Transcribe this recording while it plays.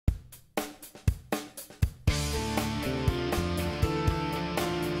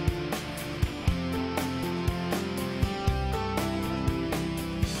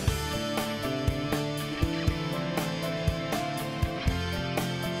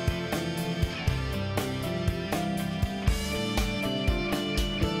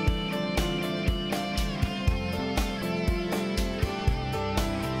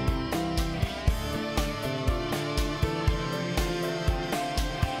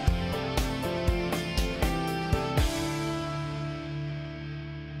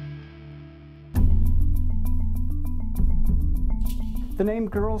The name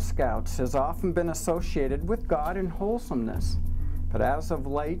Girl Scouts has often been associated with God and wholesomeness, but as of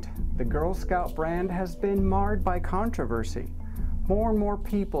late, the Girl Scout brand has been marred by controversy. More and more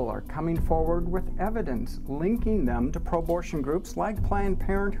people are coming forward with evidence linking them to pro-abortion groups like Planned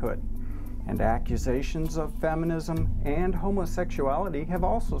Parenthood, and accusations of feminism and homosexuality have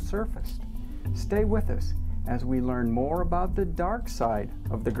also surfaced. Stay with us as we learn more about the dark side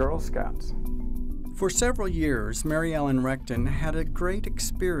of the Girl Scouts. For several years, Mariellen Rechtin had a great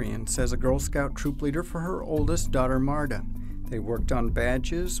experience as a Girl Scout troop leader for her oldest daughter, Marta. They worked on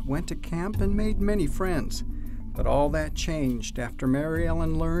badges, went to camp, and made many friends. But all that changed after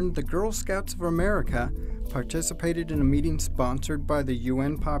Mariellen learned the Girl Scouts of America participated in a meeting sponsored by the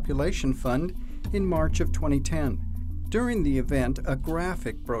UN Population Fund in March of 2010. During the event, a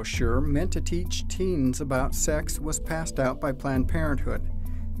graphic brochure meant to teach teens about sex was passed out by Planned Parenthood.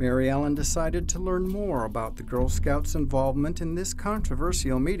 Mariellen decided to learn more about the Girl Scouts' involvement in this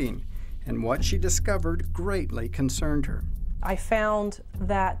controversial meeting, and what she discovered greatly concerned her. I found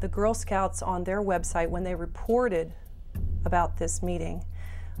that the Girl Scouts on their website, when they reported about this meeting,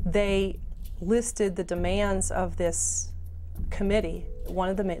 they listed the demands of this committee. One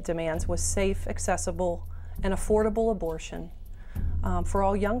of the demands was safe, accessible, and affordable abortion for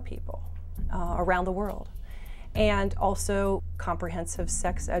all young people around the world, and also comprehensive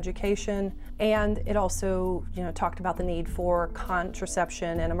sex education. And it also, talked about the need for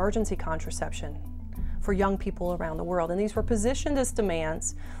contraception and emergency contraception for young people around the world. And these were positioned as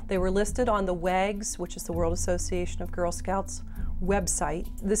demands. They were listed on the WAG's, which is the World Association of Girl Scouts, website.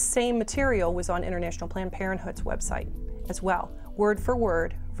 The same material was on International Planned Parenthood's website as well, word for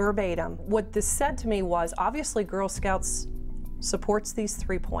word, verbatim. What this said to me was, obviously Girl Scouts supports these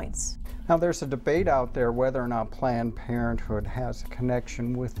 3 points. Now, there's a debate out there whether or not Planned Parenthood has a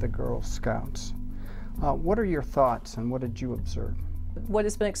connection with the Girl Scouts. What are your thoughts, and what did you observe? What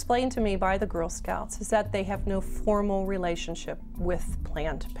has been explained to me by the Girl Scouts is that they have no formal relationship with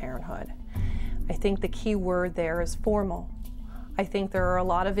Planned Parenthood. I think the key word there is formal. I think there are a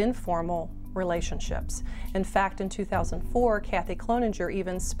lot of informal relationships. In fact, in 2004, Kathy Cloninger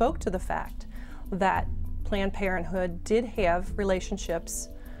even spoke to the fact that Planned Parenthood did have relationships,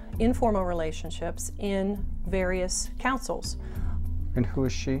 informal relationships, in various councils. And who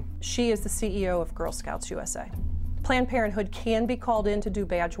is she? She is the CEO of Girl Scouts USA. Planned Parenthood can be called in to do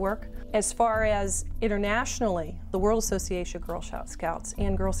badge work. As far as internationally, the World Association of Girl Scouts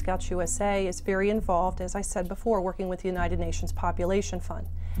and Girl Scouts USA is very involved, as I said before, working with the United Nations Population Fund.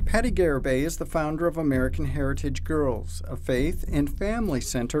 Patty Garibay is the founder of American Heritage Girls, a faith and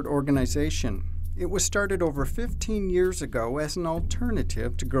family-centered organization. It was started over 15 years ago as an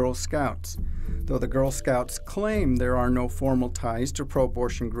alternative to Girl Scouts. Though the Girl Scouts claim there are no formal ties to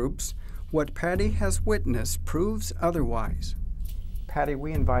pro-abortion groups, what Patty has witnessed proves otherwise. Patty,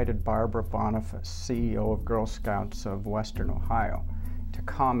 we invited Barbara Boniface, CEO of Girl Scouts of Western Ohio, to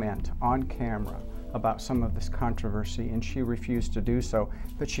comment on camera about some of this controversy, and she refused to do so,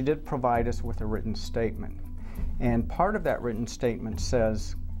 but she did provide us with a written statement. And part of that written statement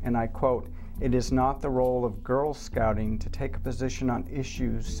says, and I quote, "It is not the role of Girl Scouting to take a position on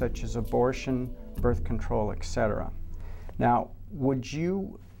issues such as abortion, birth control, etc." Now, would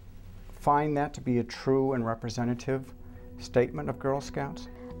you find that to be a true and representative statement of Girl Scouts?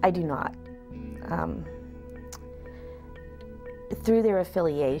 I do not. Through their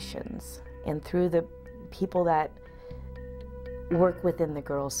affiliations and through the people that work within the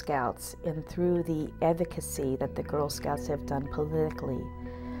Girl Scouts and through the advocacy that the Girl Scouts have done politically,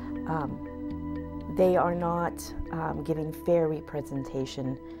 they are not giving fair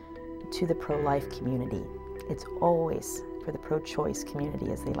representation to the pro-life community. It's always for the pro-choice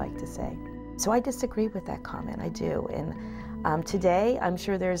community, as they like to say. So I disagree with that comment, I do. And today, I'm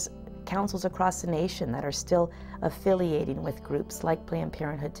sure there's councils across the nation that are still affiliating with groups like Planned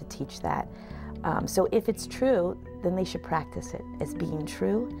Parenthood to teach that. So if it's true, then they should practice it as being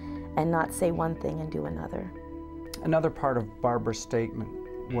true and not say one thing and do another. Another part of Barbara's statement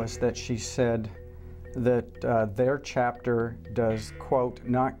was that she said that their chapter does, quote,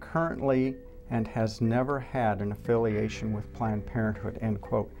 "not currently and has never had an affiliation with Planned Parenthood," end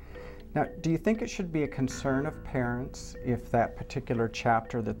quote. Now, do you think it should be a concern of parents if that particular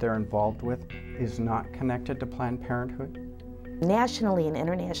chapter that they're involved with is not connected to Planned Parenthood? Nationally and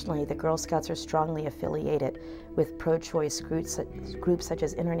internationally, the Girl Scouts are strongly affiliated with pro-choice groups such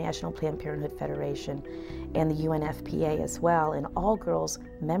as International Planned Parenthood Federation and the UNFPA as well, and all girls'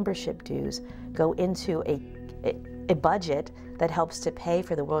 membership dues go into a budget that helps to pay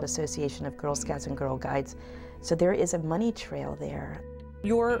for the World Association of Girl Scouts and Girl Guides. So there is a money trail there.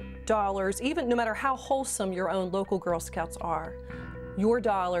 Your dollars, even no matter how wholesome your own local Girl Scouts are, your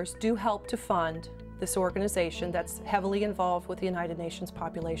dollars do help to fund this organization that's heavily involved with the United Nations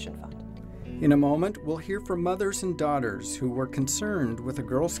Population Fund. In a moment, we'll hear from mothers and daughters who were concerned with the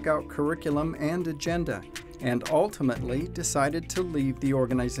Girl Scout curriculum and agenda, and ultimately decided to leave the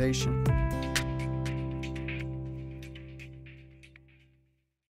organization.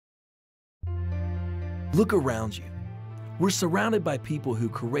 Look around you. We're surrounded by people who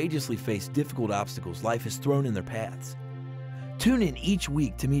courageously face difficult obstacles life has thrown in their paths. Tune in each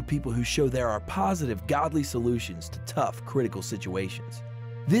week to meet people who show there are positive, godly solutions to tough, critical situations.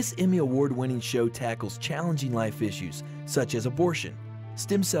 This Emmy Award-winning show tackles challenging life issues such as abortion,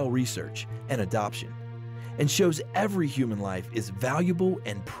 stem cell research, and adoption, and shows every human life is valuable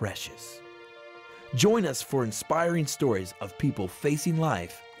and precious. Join us for inspiring stories of people facing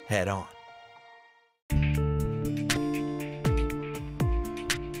life head-on.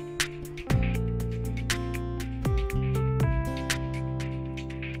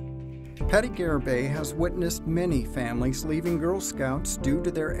 Patty Garibay has witnessed many families leaving Girl Scouts due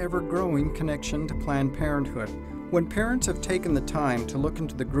to their ever-growing connection to Planned Parenthood. When parents have taken the time to look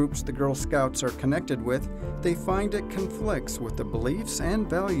into the groups the Girl Scouts are connected with, they find it conflicts with the beliefs and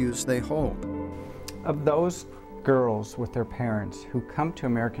values they hold. Of those girls with their parents who come to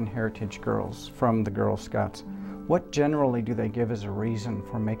American Heritage Girls from the Girl Scouts, what generally do they give as a reason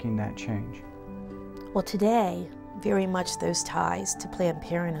for making that change? Well, today, very much those ties to Planned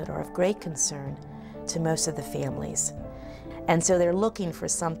Parenthood are of great concern to most of the families. And so they're looking for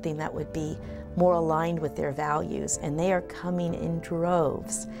something that would be more aligned with their values, and they are coming in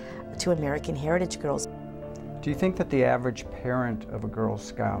droves to American Heritage Girls. Do you think that the average parent of a Girl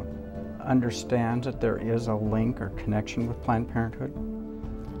Scout understands that there is a link or connection with Planned Parenthood?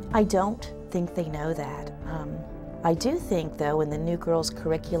 I don't think they know that. I do think, though, in the New Girls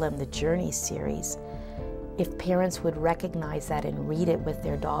Curriculum, the Journey series, if parents would recognize that and read it with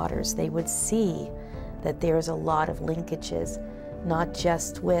their daughters, they would see that there's a lot of linkages, not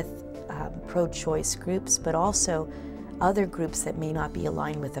just with pro-choice groups, but also other groups that may not be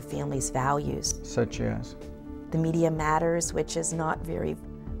aligned with the family's values. Such as? The Media Matters, which is not very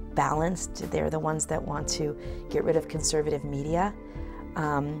balanced. They're the ones that want to get rid of conservative media.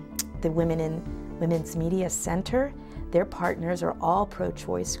 The Women's Media Center, their partners are all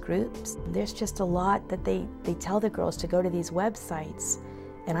pro-choice groups. There's just a lot that they tell the girls to go to these websites,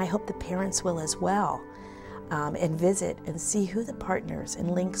 and I hope the parents will as well, and visit and see who the partners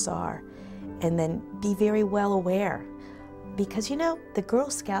and links are, and then be very well aware. Because, you know, the Girl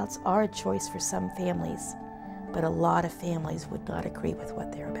Scouts are a choice for some families, but a lot of families would not agree with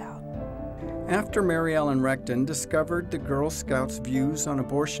what they're about. After Mariellen Rechtin discovered the Girl Scouts' views on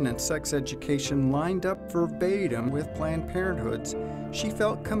abortion and sex education lined up verbatim with Planned Parenthood's, she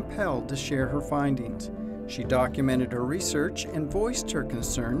felt compelled to share her findings. She documented her research and voiced her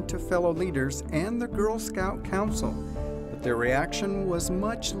concern to fellow leaders and the Girl Scout Council, but their reaction was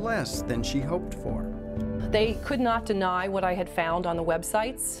much less than she hoped for. They could not deny what I had found on the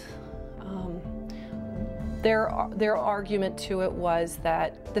websites. Their argument to it was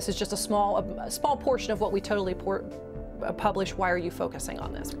that this is just a small portion of what we totally publish. Why are you focusing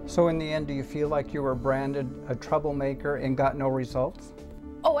on this? So in the end, do you feel like you were branded a troublemaker and got no results?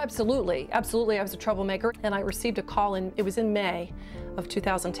 Oh, absolutely. Absolutely, I was a troublemaker. And I received a call, it was in May of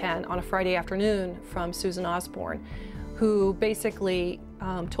 2010 on a Friday afternoon from Susan Osborne, who basically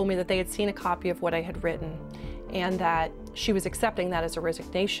told me that they had seen a copy of what I had written and that she was accepting that as a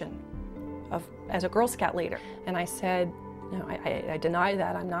resignation as a Girl Scout leader. And I said, no, I deny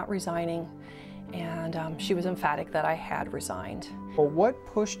that, I'm not resigning. And she was emphatic that I had resigned. Well, what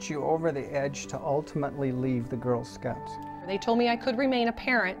pushed you over the edge to ultimately leave the Girl Scouts? They told me I could remain a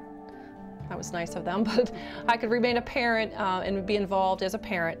parent. That was nice of them, but I could remain a parent and be involved as a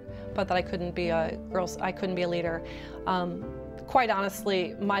parent, but that I couldn't be a leader. Quite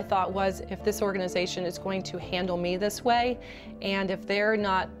honestly, my thought was, if this organization is going to handle me this way, and if they're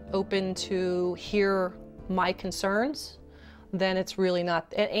not open to hear my concerns, then it's really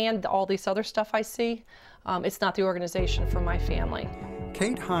not, and all this other stuff I see, it's not the organization for my family.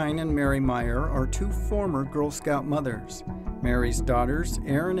 Kate Hein and Mary Meyer are two former Girl Scout mothers. Mary's daughters,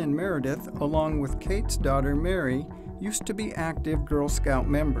 Erin and Meredith, along with Kate's daughter, Mary, used to be active Girl Scout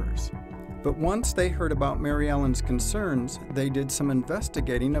members. But once they heard about Mariellen's concerns, they did some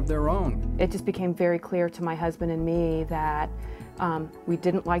investigating of their own. It just became very clear to my husband and me that we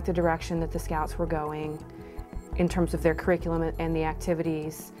didn't like the direction that the Scouts were going in terms of their curriculum and the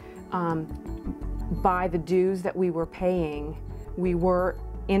activities. By the dues that we were paying, we were,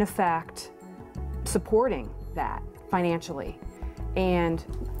 in effect, supporting that financially. And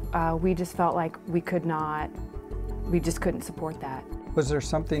we just felt like we just couldn't support that. Was there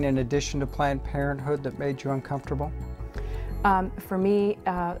something in addition to Planned Parenthood that made you uncomfortable? For me,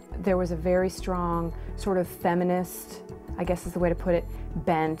 there was a very strong sort of feminist, I guess is the way to put it,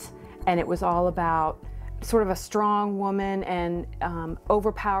 bent, and it was all about sort of a strong woman and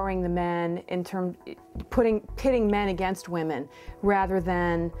overpowering the men in terms, pitting men against women rather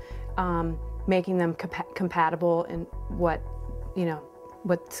than making them compatible in what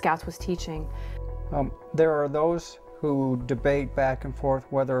Scouts was teaching. There are those who debate back and forth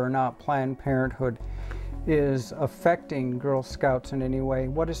whether or not Planned Parenthood is affecting Girl Scouts in any way.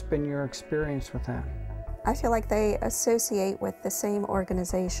 What has been your experience with that? I feel like they associate with the same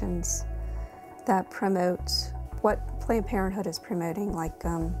organizations that promote what Planned Parenthood is promoting, like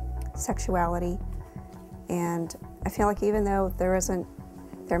sexuality. And I feel like even though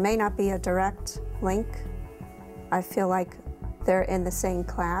there may not be a direct link, I feel like they're in the same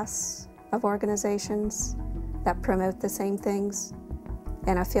class of organizations that promote the same things.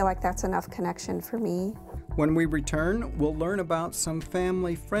 And I feel like that's enough connection for me. When we return, we'll learn about some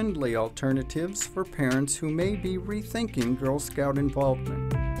family-friendly alternatives for parents who may be rethinking Girl Scout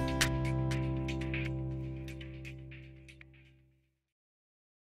involvement.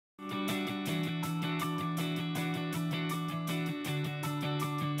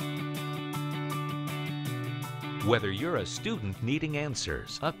 Whether you're a student needing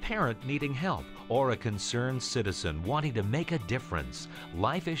answers, a parent needing help, or a concerned citizen wanting to make a difference,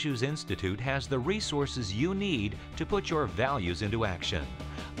 Life Issues Institute has the resources you need to put your values into action.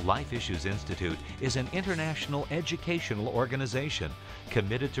 Life Issues Institute is an international educational organization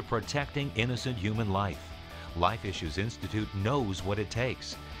committed to protecting innocent human life. Life Issues Institute knows what it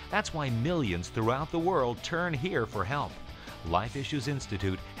takes. That's why millions throughout the world turn here for help. Life Issues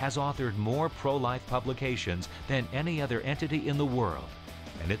Institute has authored more pro-life publications than any other entity in the world,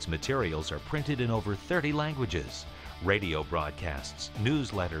 and its materials are printed in over 30 languages. Radio broadcasts,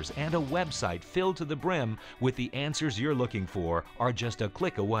 newsletters, and a website filled to the brim with the answers you're looking for are just a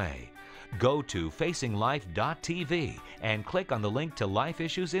click away. Go to facinglife.tv and click on the link to Life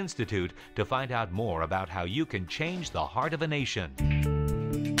Issues Institute to find out more about how you can change the heart of a nation.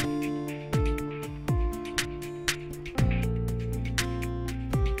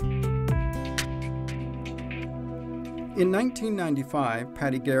 In 1995,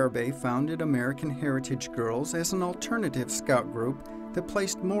 Patty Garibay founded American Heritage Girls as an alternative Scout group that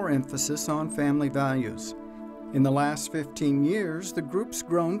placed more emphasis on family values. In the last 15 years, the group's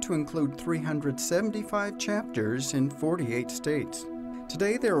grown to include 375 chapters in 48 states.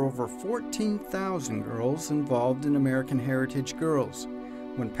 Today, there are over 14,000 girls involved in American Heritage Girls.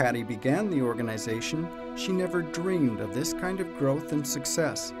 When Patty began the organization, she never dreamed of this kind of growth and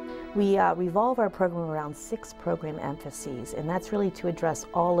success. We revolve our program around 6 program emphases, and that's really to address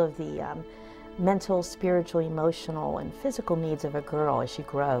all of the mental, spiritual, emotional, and physical needs of a girl as she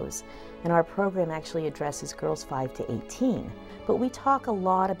grows. And our program actually addresses girls 5 to 18. But we talk a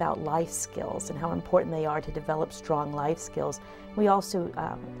lot about life skills and how important they are to develop strong life skills. We also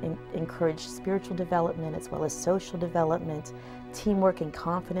encourage spiritual development as well as social development, teamwork and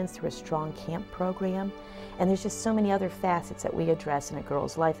confidence through a strong camp program. And there's just so many other facets that we address in a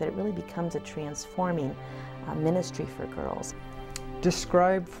girl's life that it really becomes a transforming ministry for girls.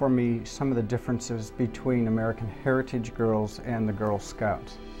 Describe for me some of the differences between American Heritage Girls and the Girl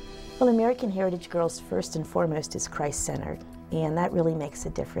Scouts. Well, American Heritage Girls, first and foremost, is Christ-centered, and that really makes a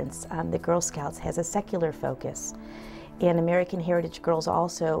difference. The Girl Scouts has a secular focus, and American Heritage Girls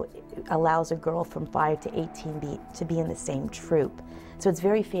also allows a girl from 5 to 18 to be in the same troop. So it's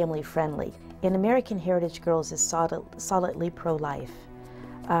very family-friendly. And American Heritage Girls is solidly pro-life.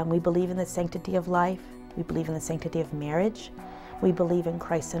 We believe in the sanctity of life. We believe in the sanctity of marriage. We believe in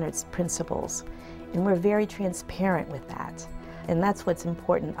Christ-centered principles. And we're very transparent with that. And that's what's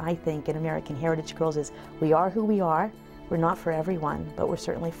important, I think, in American Heritage Girls is we are who we are. We're not for everyone, but we're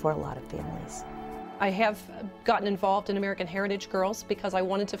certainly for a lot of families. I have gotten involved in American Heritage Girls because I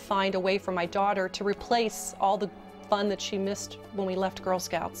wanted to find a way for my daughter to replace all the fun that she missed when we left Girl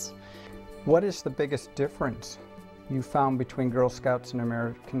Scouts. What is the biggest difference you found between Girl Scouts and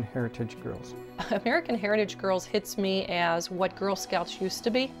American Heritage Girls? American Heritage Girls hits me as what Girl Scouts used to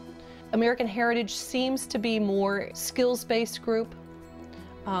be. American Heritage seems to be more skills-based group,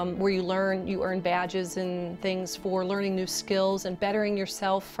 where you earn badges and things for learning new skills and bettering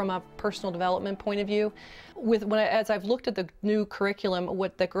yourself from a personal development point of view. As I've looked at the new curriculum,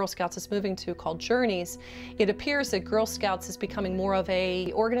 what the Girl Scouts is moving to called Journeys, it appears that Girl Scouts is becoming more of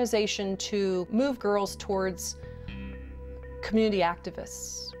an organization to move girls towards community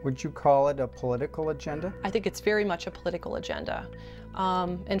activists. Would you call it a political agenda? I think it's very much a political agenda.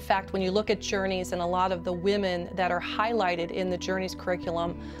 In fact, when you look at Journeys and a lot of the women that are highlighted in the Journeys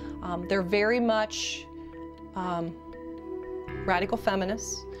curriculum, they're very much radical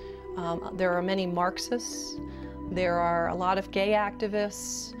feminists. There are many Marxists. There are a lot of gay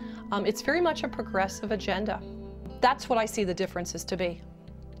activists. It's very much a progressive agenda. That's what I see the differences to be.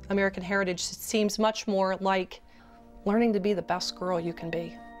 American Heritage seems much more like learning to be the best girl you can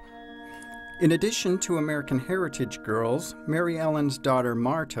be. In addition to American Heritage Girls, Mariellen's daughter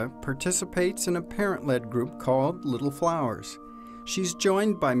Marta participates in a parent-led group called Little Flowers. She's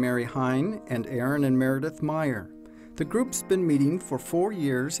joined by Mary Hein and Hein and Mary Meyer. The group's been meeting for 4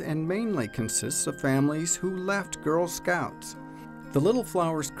 years and mainly consists of families who left Girl Scouts. The Little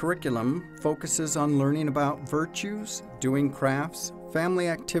Flowers curriculum focuses on learning about virtues, doing crafts, family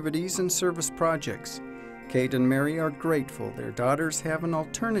activities, and service projects. Kate and Mary are grateful their daughters have an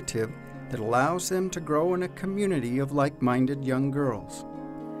alternative that allows them to grow in a community of like-minded young girls.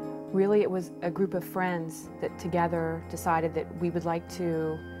 Really, it was a group of friends that together decided that we would like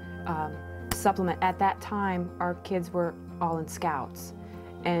to supplement. At that time, our kids were all in Scouts,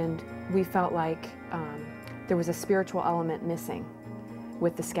 and we felt like there was a spiritual element missing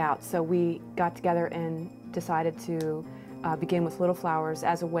with the Scouts. So we got together and decided to begin with Little Flowers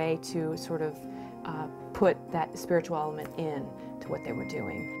as a way to sort of put that spiritual element in to what they were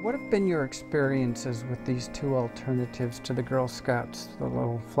doing. What have been your experiences with these two alternatives to the Girl Scouts, the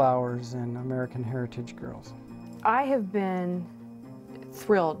Little Flowers and American Heritage Girls? I have been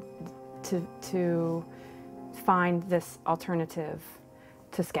thrilled to find this alternative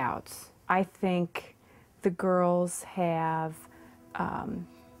to Scouts. I think the girls have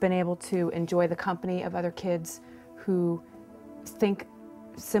been able to enjoy the company of other kids who think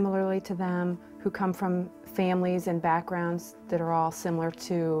similarly to them, who come from families and backgrounds that are all similar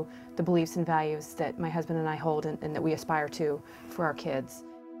to the beliefs and values that my husband and I hold and that we aspire to for our kids.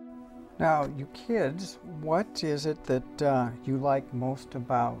 Now, you kids, what is it that you like most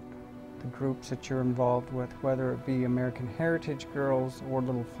about the groups that you're involved with, whether it be American Heritage Girls or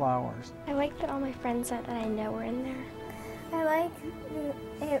Little Flowers? I like that all my friends that I know are in there. I like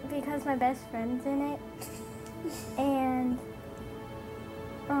it because my best friend's in it, and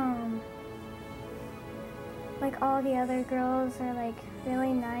like all the other girls are like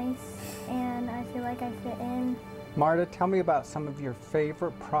really nice, and I feel like I fit in. Marta, tell me about some of your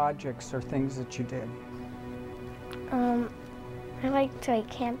favorite projects or things that you did. I like to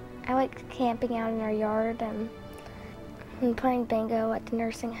camp. I like camping out in our yard and playing bingo at the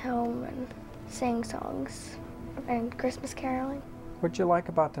nursing home and singing songs and Christmas caroling. What'd you like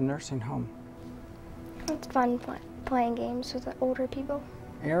about the nursing home? It's fun playing games with the older people.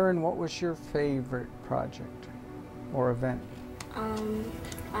 Erin, what was your favorite project or event?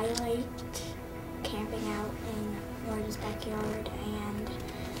 I liked camping out in Marta's backyard, and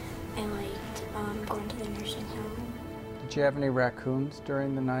I liked going to the nursing home. Did you have any raccoons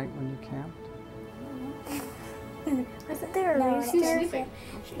during the night when you camped? Wasn't there a rooster?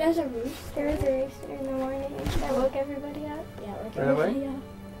 There's a rooster. There was a rooster in the morning that woke everybody up. Yeah, like Really? Yeah.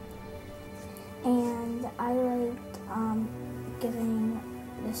 And I liked giving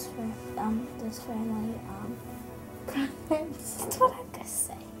this family presents. That's what I'm gonna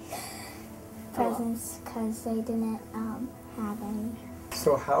say. Presents, because they didn't have any.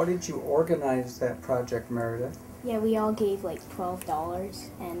 So how did you organize that project, Meredith? Yeah, we all gave like $12,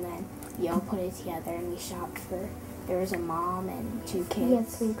 and then we all put it together, and we shopped for. There was a mom and 2 kids. We had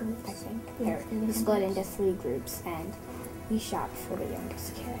 3 groups. I think. Yeah, We split into 3 groups, and we shopped for the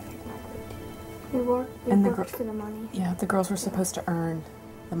youngest kid. I think my group did. We worked for the money. Yeah, the girls were supposed to earn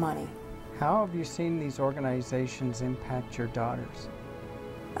the money. How have you seen these organizations impact your daughters?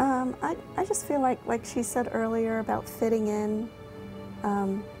 I just feel like she said earlier about fitting in.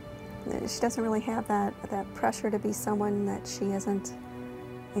 She doesn't really have that pressure to be someone that she isn't,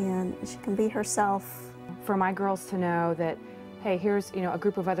 and she can be herself. For my girls to know that, hey, here's a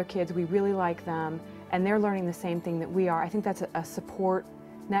group of other kids, we really like them, and they're learning the same thing that we are. I think that's a support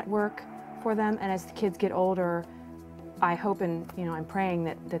network for them, and as the kids get older, I hope and I'm praying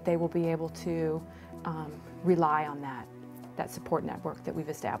that they will be able to rely on that support network that we've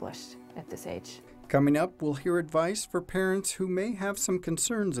established at this age. Coming up, we'll hear advice for parents who may have some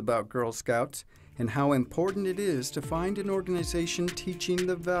concerns about Girl Scouts and how important it is to find an organization teaching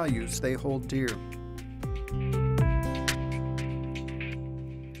the values they hold dear.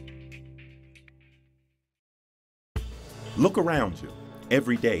 Look around you.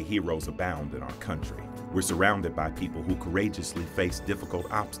 Every day, heroes abound in our country. We're surrounded by people who courageously face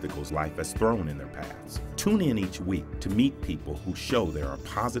difficult obstacles life has thrown in their paths. Tune in each week to meet people who show there are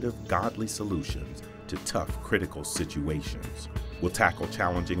positive, godly solutions to tough, critical situations. We'll tackle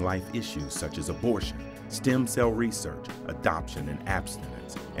challenging life issues such as abortion, stem cell research, adoption, and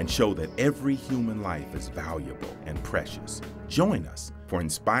abstinence, and show that every human life is valuable and precious. Join us for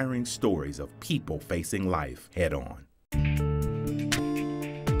inspiring stories of people facing life head-on.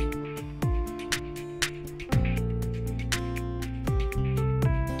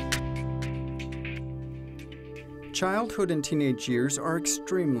 Childhood and teenage years are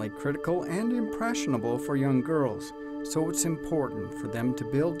extremely critical and impressionable for young girls, so it's important for them to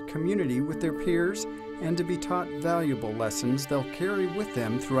build community with their peers and to be taught valuable lessons they'll carry with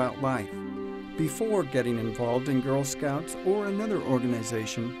them throughout life. Before getting involved in Girl Scouts or another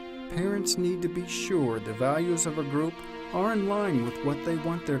organization, parents need to be sure the values of a group are in line with what they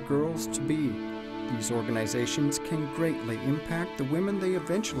want their girls to be. These organizations can greatly impact the women they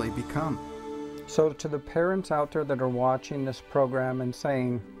eventually become. So to the parents out there that are watching this program and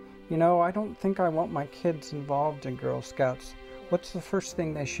saying, you know, I don't think I want my kids involved in Girl Scouts, what's the first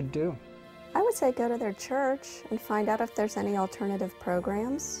thing they should do? I would say go to their church and find out if there's any alternative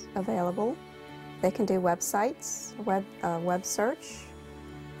programs available. They can do websites, web search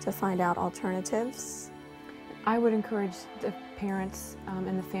to find out alternatives. I would encourage the parents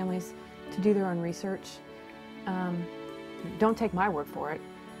and the families to do their own research. Don't take my word for it.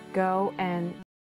 Go and